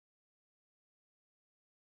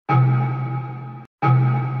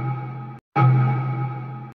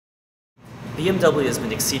BMW has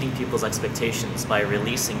been exceeding people's expectations by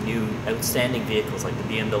releasing new outstanding vehicles like the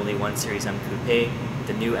BMW 1 Series M Coupe,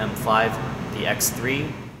 the new M5, the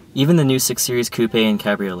X3, even the new 6 Series Coupe and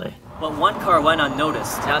Cabriolet. But one car went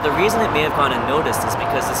unnoticed. Now the reason it may have gone unnoticed is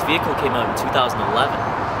because this vehicle came out in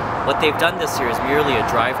 2011. What they've done this year is merely a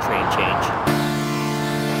drivetrain change.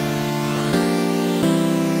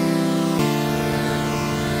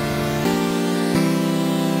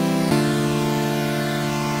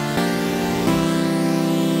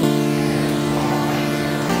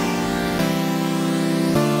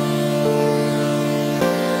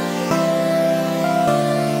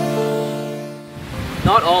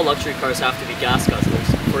 Not all luxury cars have to be gas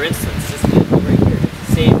guzzlers. For instance, this vehicle right here has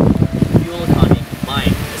the same fuel economy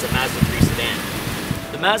combined as a Mazda 3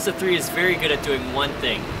 sedan. The Mazda 3 is very good at doing one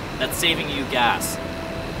thing, that's saving you gas.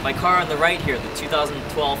 My car on the right here, the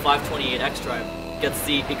 2012 528 xDrive, gets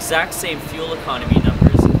the exact same fuel economy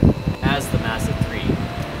numbers as the Mazda 3,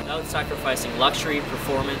 without sacrificing luxury,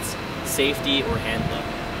 performance, safety, or handling.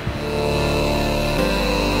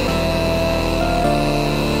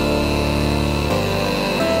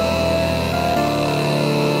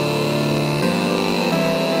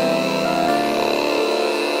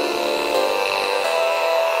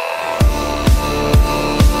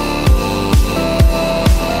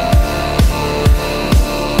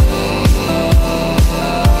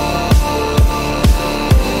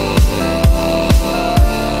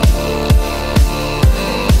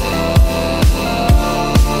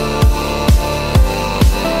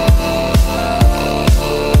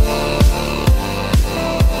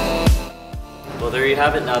 Well, there you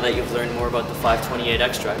have it. Now that you've learned more about the 528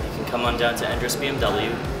 xDrive, you can come on down to Endras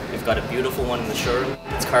BMW. We've got a beautiful one in the showroom.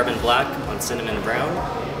 It's carbon black on cinnamon brown,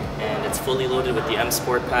 and it's fully loaded with the M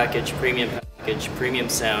Sport package, premium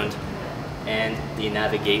sound, and the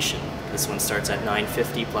navigation. This one starts at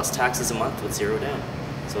 $950 plus taxes a month with 0 down.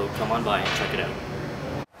 So come on by and check it out.